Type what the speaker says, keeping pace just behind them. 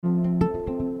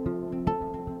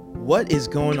What is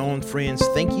going on, friends?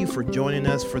 Thank you for joining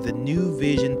us for the New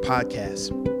Vision podcast.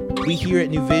 We here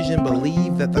at New Vision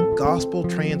believe that the gospel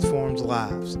transforms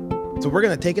lives. So we're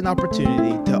going to take an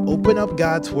opportunity to open up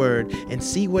God's word and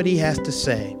see what he has to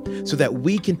say so that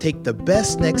we can take the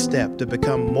best next step to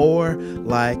become more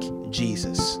like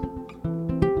Jesus.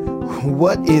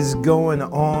 What is going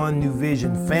on, New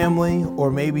Vision family, or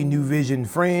maybe New Vision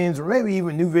friends, or maybe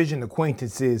even New Vision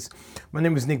acquaintances? My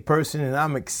name is Nick Person, and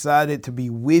I'm excited to be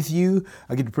with you.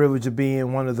 I get the privilege of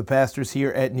being one of the pastors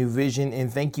here at New Vision,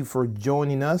 and thank you for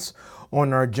joining us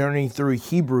on our journey through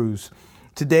Hebrews.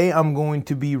 Today, I'm going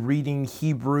to be reading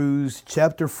Hebrews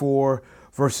chapter 4,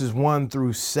 verses 1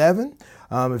 through 7.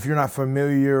 If you're not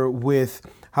familiar with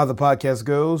how the podcast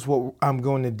goes, what I'm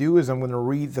going to do is I'm going to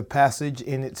read the passage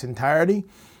in its entirety.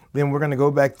 Then we're going to go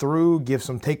back through, give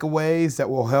some takeaways that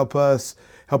will help us,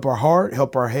 help our heart,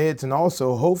 help our heads, and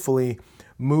also hopefully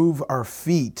move our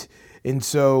feet. And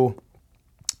so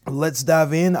let's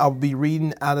dive in. I'll be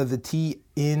reading out of the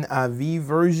TNIV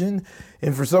version.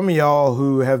 And for some of y'all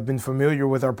who have been familiar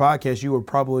with our podcast, you are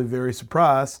probably very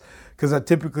surprised because I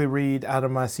typically read out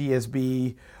of my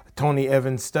CSB Tony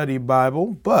Evans Study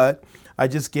Bible, but I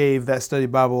just gave that study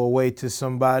Bible away to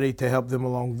somebody to help them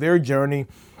along their journey.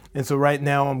 And so right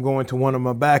now I'm going to one of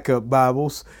my backup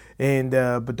Bibles. And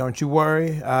but don't you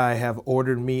worry, I have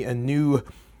ordered me a new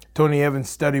Tony Evans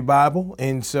Study Bible.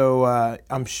 And so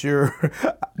I'm sure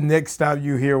next time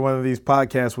you hear one of these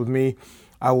podcasts with me,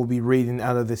 I will be reading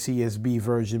out of the CSB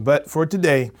version. But for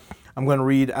today, I'm going to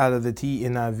read out of the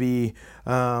TNIV.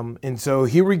 And so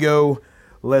here we go.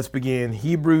 Let's begin.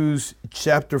 Hebrews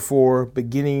chapter 4,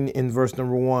 beginning in verse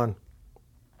number 1.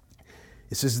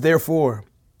 It says, "Therefore,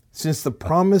 since the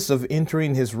promise of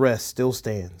entering his rest still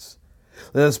stands,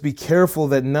 let us be careful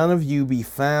that none of you be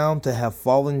found to have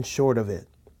fallen short of it.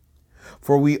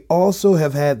 For we also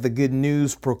have had the good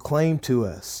news proclaimed to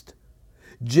us,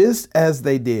 just as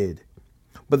they did.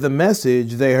 But the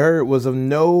message they heard was of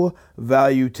no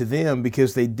value to them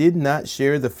because they did not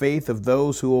share the faith of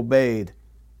those who obeyed.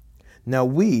 Now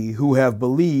we who have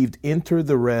believed enter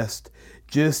the rest,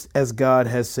 just as God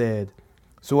has said.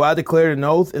 So I declared an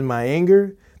oath in my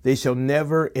anger, they shall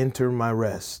never enter my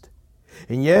rest.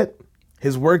 And yet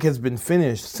his work has been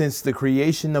finished since the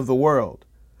creation of the world.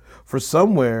 For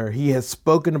somewhere he has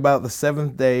spoken about the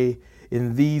seventh day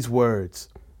in these words,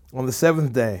 on the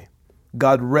seventh day,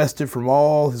 God rested from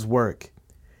all his work.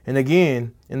 And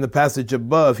again, in the passage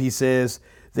above, he says,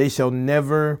 they shall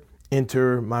never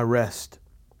enter my rest.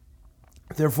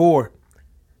 Therefore,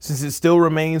 since it still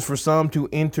remains for some to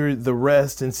enter the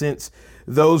rest, and since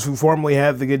those who formerly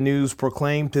had the good news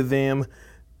proclaimed to them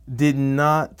did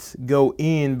not go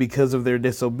in because of their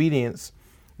disobedience,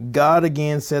 God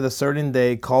again set a certain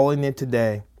day, calling it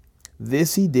today.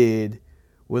 This he did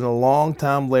when a long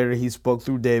time later he spoke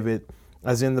through David,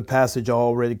 as in the passage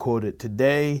already quoted.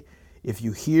 Today, if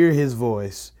you hear his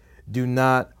voice, do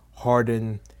not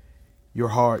harden your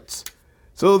hearts."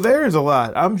 So there's a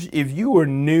lot. If you are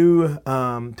new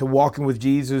to walking with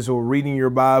Jesus or reading your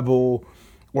Bible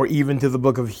or even to the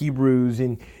book of Hebrews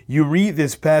and you read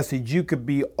this passage, you could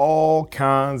be all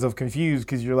kinds of confused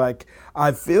because you're like,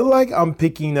 I feel like I'm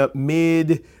picking up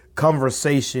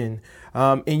mid-conversation.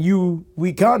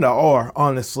 We kind of are,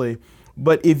 honestly.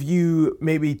 But if you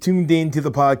maybe tuned into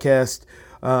the podcast,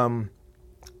 the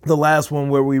last one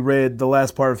where we read the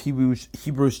last part of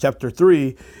Hebrews chapter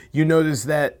 3, you notice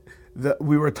that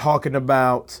we were talking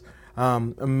about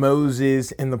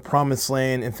Moses and the promised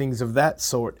land and things of that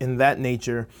sort, in that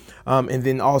nature. And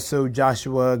then also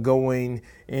Joshua going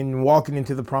and walking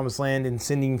into the promised land and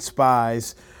sending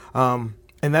spies. And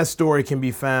that story can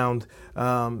be found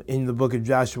in the book of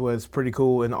Joshua. It's pretty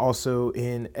cool. And also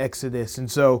in Exodus. And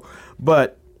so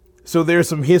there's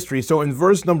some history. So in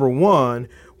verse number 1,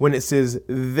 when it says,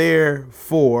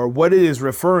 therefore, what it is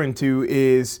referring to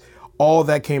is all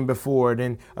that came before it.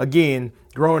 And again,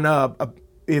 growing up,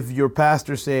 if your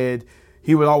pastor said,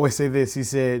 he would always say this. He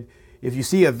said, if you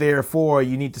see a therefore,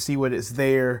 you need to see what it's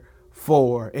there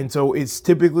for. And so it's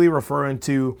typically referring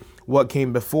to what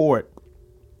came before it.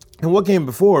 And what came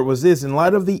before it was this: in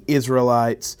light of the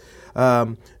Israelites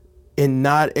in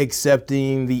not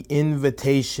accepting the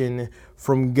invitation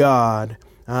from God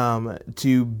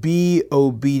to be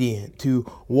obedient, to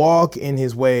walk in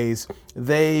his ways,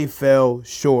 they fell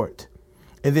short.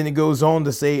 And then it goes on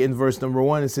to say in verse number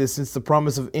 1, it says, since the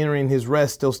promise of entering his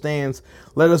rest still stands,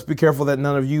 let us be careful that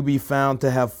none of you be found to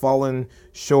have fallen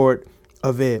short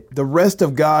of it. The rest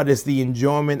of God is the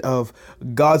enjoyment of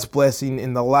God's blessing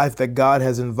in the life that God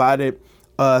has invited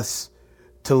us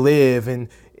to live and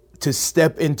to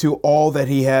step into all that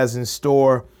he has in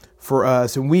store for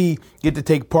us. And we get to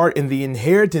take part in the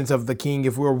inheritance of the King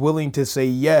if we're willing to say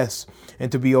yes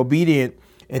and to be obedient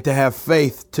and to have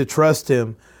faith, to trust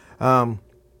him. And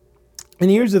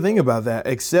here's the thing about that: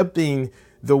 accepting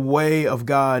the way of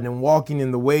God and walking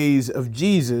in the ways of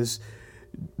Jesus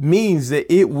means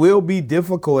that it will be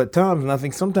difficult at times. And I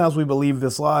think sometimes we believe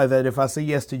this lie that if I say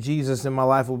yes to Jesus, then my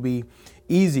life will be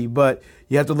easy. But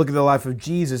you have to look at the life of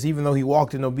Jesus. Even though he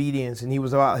walked in obedience and he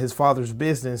was about his Father's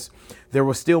business, there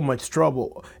was still much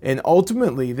trouble. And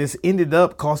ultimately, this ended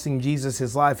up costing Jesus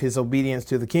his life, his obedience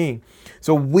to the King.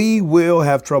 So we will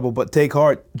have trouble, but take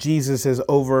heart, Jesus has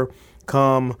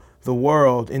overcome the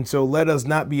world. And so let us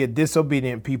not be a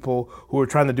disobedient people who are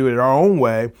trying to do it our own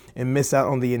way and miss out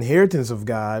on the inheritance of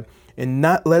God. And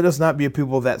let us not be a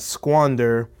people that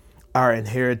squander our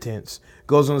inheritance.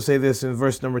 Goes on to say this in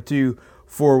verse number 2,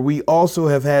 for we also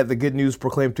have had the good news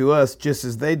proclaimed to us just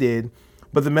as they did,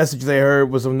 but the message they heard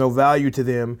was of no value to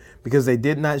them because they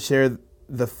did not share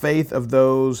the faith of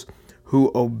those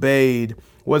who obeyed.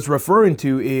 What's referring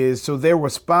to is, so there were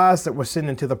spies that were sent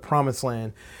into the promised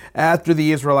land after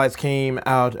the Israelites came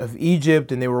out of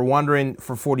Egypt and they were wandering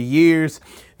for 40 years.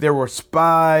 There were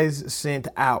spies sent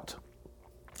out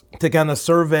to kind of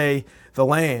survey the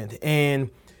land. And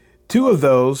two of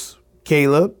those,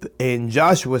 Caleb and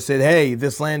Joshua, said, hey,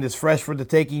 this land is fresh for the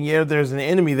taking. Yeah, there's an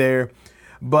enemy there,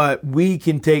 but we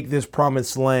can take this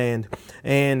promised land.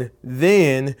 And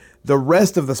then the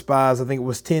rest of the spies, I think it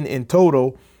was 10 in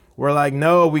total, were like,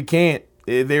 no, we can't.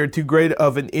 They're too great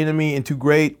of an enemy and too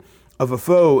great of a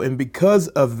foe. And because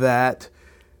of that,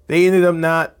 they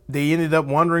ended up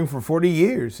wandering for 40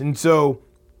 years. And so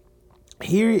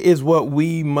here is what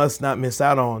we must not miss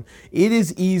out on. It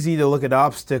is easy to look at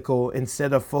obstacle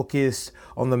instead of focus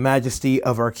on the majesty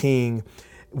of our King.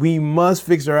 We must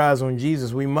fix our eyes on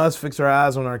Jesus. We must fix our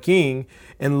eyes on our King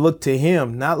and look to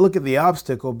him, not look at the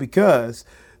obstacle, because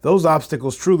those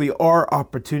obstacles truly are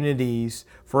opportunities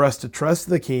for us to trust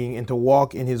the King and to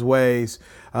walk in his ways.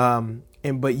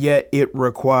 But yet it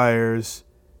requires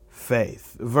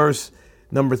faith. Verse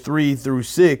number 3 through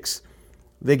 6,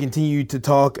 they continue to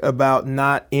talk about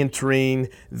not entering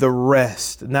the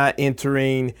rest, not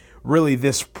entering really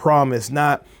this promise,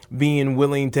 not being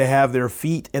willing to have their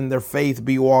feet and their faith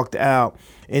be walked out.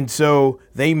 And so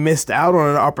they missed out on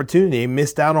an opportunity, they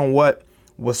missed out on what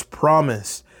was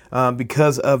promised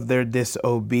because of their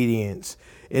disobedience.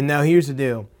 And now here's the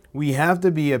deal. We have to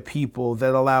be a people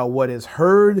that allow what is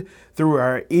heard through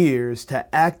our ears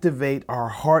to activate our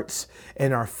hearts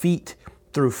and our feet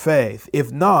through faith.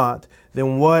 If not,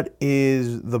 then what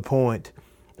is the point?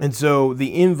 And so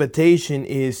the invitation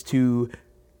is to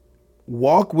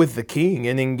walk with the King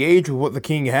and engage with what the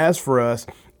King has for us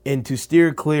and to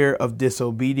steer clear of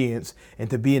disobedience and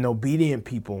to be an obedient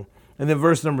people. And then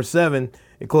verse number 7,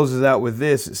 it closes out with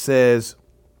this. It says,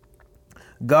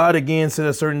 God again set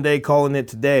a certain day, calling it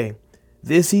today.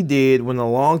 This he did when a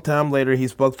long time later he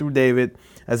spoke through David,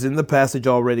 as in the passage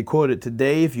already quoted.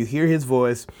 Today, if you hear his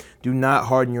voice, do not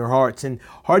harden your hearts. And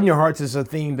harden your hearts is a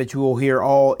theme that you will hear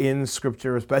all in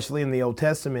Scripture, especially in the Old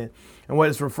Testament. And what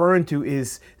it's referring to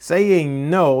is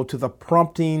saying no to the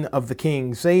prompting of the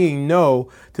King, saying no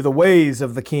to the ways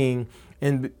of the King,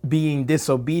 and being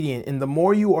disobedient. And the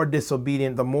more you are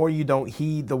disobedient, the more you don't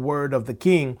heed the word of the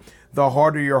King, the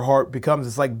harder your heart becomes.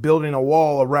 It's like building a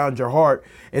wall around your heart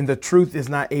and the truth is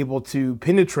not able to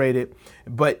penetrate it.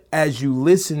 But as you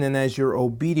listen and as you're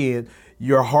obedient,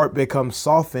 your heart becomes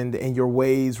softened and your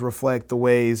ways reflect the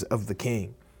ways of the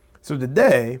King. So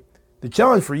today, the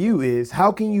challenge for you is,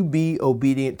 how can you be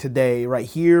obedient today, right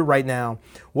here, right now?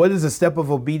 What is a step of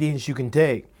obedience you can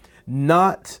take?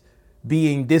 Not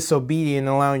being disobedient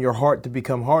and allowing your heart to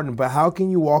become hardened, but how can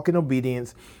you walk in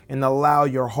obedience and allow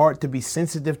your heart to be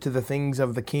sensitive to the things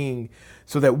of the King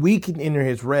so that we can enter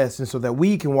his rest and so that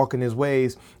we can walk in his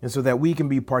ways and so that we can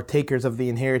be partakers of the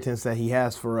inheritance that he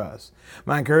has for us.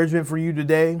 My encouragement for you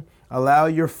today, allow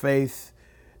your faith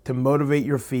to motivate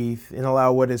your feet and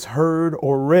allow what is heard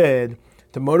or read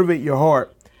to motivate your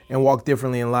heart and walk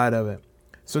differently in light of it.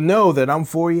 So know that I'm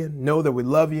for you, know that we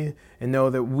love you, and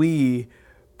know that we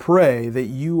pray that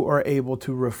you are able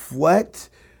to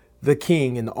reflect the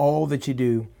King in all that you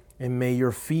do, and may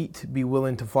your feet be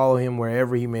willing to follow him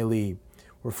wherever he may lead.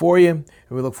 We're for you, and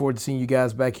we look forward to seeing you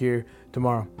guys back here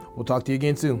tomorrow. We'll talk to you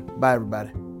again soon. Bye, everybody.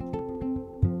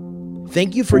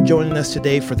 Thank you for joining us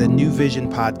today for the New Vision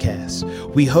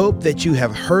podcast. We hope that you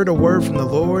have heard a word from the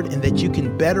Lord and that you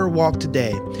can better walk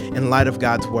today in light of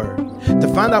God's word.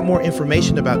 To find out more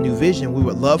information about New Vision, we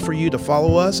would love for you to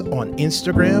follow us on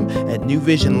Instagram at New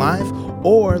Vision Life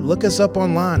or look us up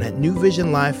online at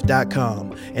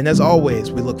newvisionlife.com. And as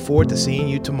always, we look forward to seeing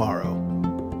you tomorrow.